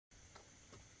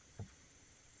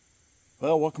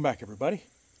Well, welcome back, everybody.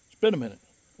 It's been a minute,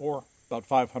 or about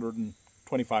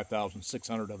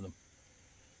 525,600 of them.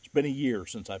 It's been a year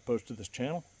since I posted this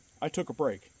channel. I took a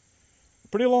break. A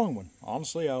pretty long one.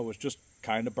 Honestly, I was just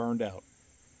kind of burned out.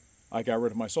 I got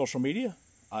rid of my social media.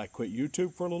 I quit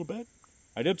YouTube for a little bit.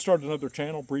 I did start another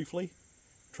channel briefly.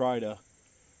 Try to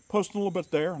post a little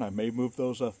bit there, and I may move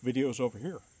those videos over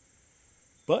here.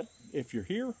 But if you're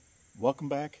here, welcome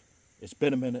back. It's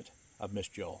been a minute. I've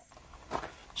missed y'all.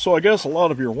 So I guess a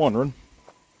lot of you are wondering,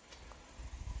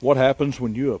 what happens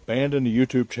when you abandon a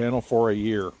YouTube channel for a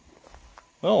year?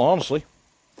 Well, honestly,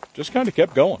 just kind of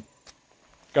kept going.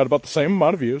 Got about the same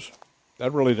amount of views.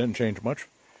 That really didn't change much.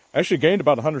 I actually gained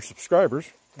about 100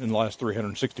 subscribers in the last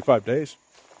 365 days.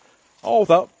 All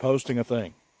without posting a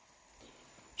thing.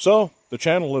 So, the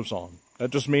channel lives on.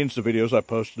 That just means the videos I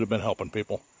posted have been helping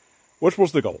people, which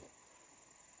was the goal.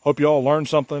 Hope you all learned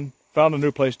something, found a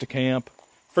new place to camp,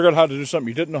 figured out how to do something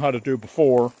you didn't know how to do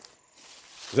before.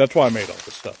 That's why I made all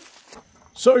this stuff.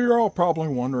 So you're all probably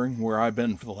wondering where I've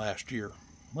been for the last year.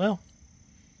 Well,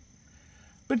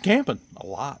 been camping a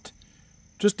lot.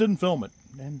 Just didn't film it,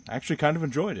 and actually kind of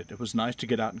enjoyed it. It was nice to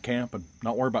get out and camp and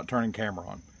not worry about turning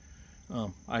camera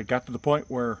on. I got to the point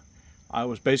where I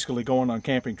was basically going on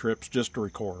camping trips just to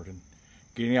record, and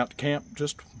getting out to camp,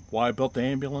 just why I built the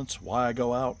ambulance, why I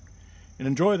go out, and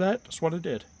enjoy that. That's what I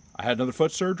did. I had another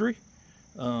foot surgery,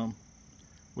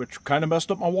 which kind of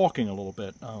messed up my walking a little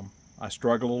bit. I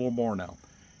struggle a little more now.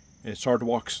 It's hard to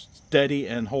walk steady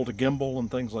and hold a gimbal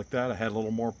and things like that. I had a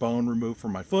little more bone removed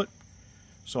from my foot,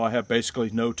 so I have basically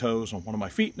no toes on one of my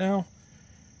feet now,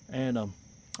 and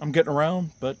I'm getting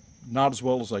around, but not as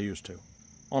well as I used to.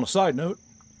 On a side note,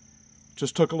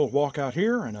 just took a little walk out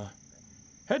here and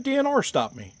had DNR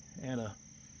stop me and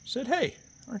said, "Hey,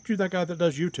 aren't you that guy that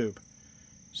does YouTube?"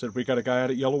 Said, "We got a guy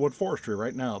out at Yellowwood Forestry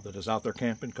right now that is out there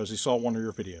camping because he saw one of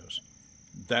your videos."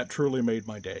 That truly made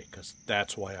my day, because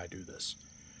that's why I do this.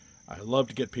 I love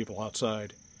to get people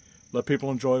outside, let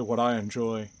people enjoy what I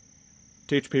enjoy,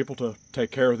 teach people to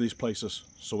take care of these places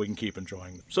so we can keep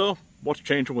enjoying them. So, what's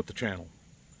changing with the channel?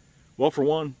 Well, for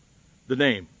one, the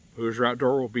name, Who's Your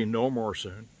Outdoor, will be no more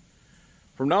soon.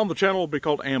 From now on, the channel will be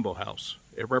called AmboHouse.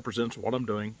 It represents what I'm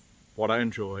doing, what I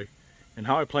enjoy, and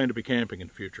how I plan to be camping in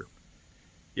the future.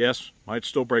 Yes, might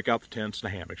still break out the tents and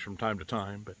the hammocks from time to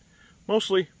time, but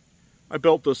mostly, I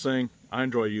built this thing. I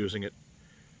enjoy using it.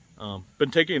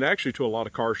 Been taking it actually to a lot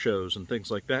of car shows and things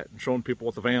like that, and showing people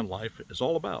what the van life is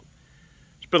all about.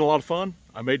 It's been a lot of fun.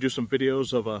 I may do some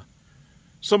videos of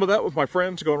some of that with my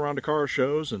friends, going around to car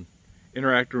shows and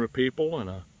interacting with people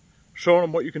and showing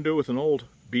them what you can do with an old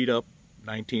beat-up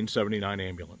 1979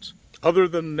 ambulance. Other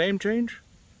than the name change,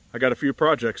 I got a few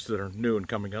projects that are new and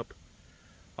coming up.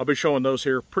 I'll be showing those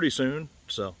here pretty soon,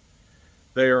 so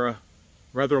they are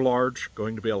rather large,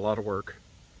 going to be a lot of work,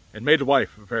 and made the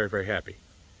wife very, very happy.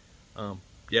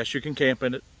 Yes, you can camp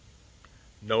in it.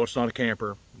 No, it's not a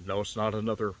camper. No, it's not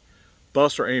another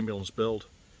bus or ambulance build,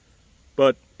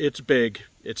 but it's big,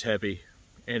 it's heavy,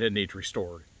 and it needs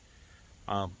restored.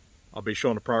 I'll be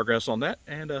showing the progress on that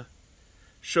and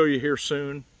show you here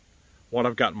soon what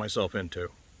I've gotten myself into.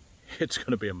 It's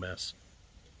going to be a mess.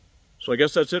 So I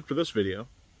guess that's it for this video.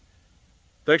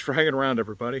 Thanks for hanging around,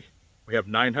 everybody. We have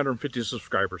 950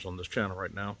 subscribers on this channel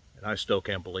right now, and I still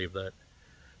can't believe that.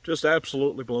 Just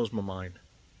absolutely blows my mind.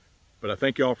 But I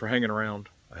thank you all for hanging around.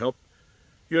 I hope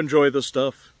you enjoy this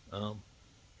stuff.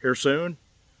 Here soon,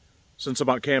 since I'm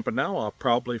out camping now, I'll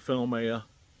probably film a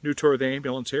new tour of the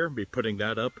ambulance here and be putting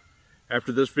that up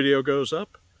after this video goes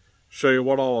up. Show you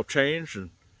what all changed and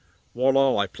what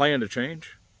all I plan to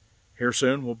change. Here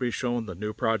soon, we'll be showing the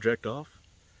new project off.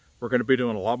 We're going to be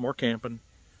doing a lot more camping,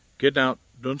 getting out,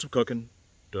 doing some cooking,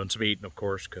 doing some eating, of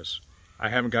course, because I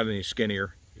haven't got any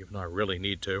skinnier, even though I really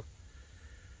need to.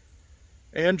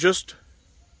 And just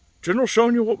general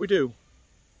showing you what we do.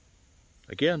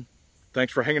 Again,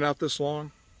 thanks for hanging out this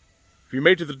long. If you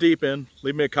made it to the deep end,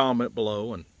 leave me a comment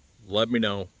below and let me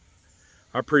know.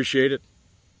 I appreciate it.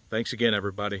 Thanks again,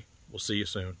 everybody. We'll see you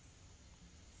soon.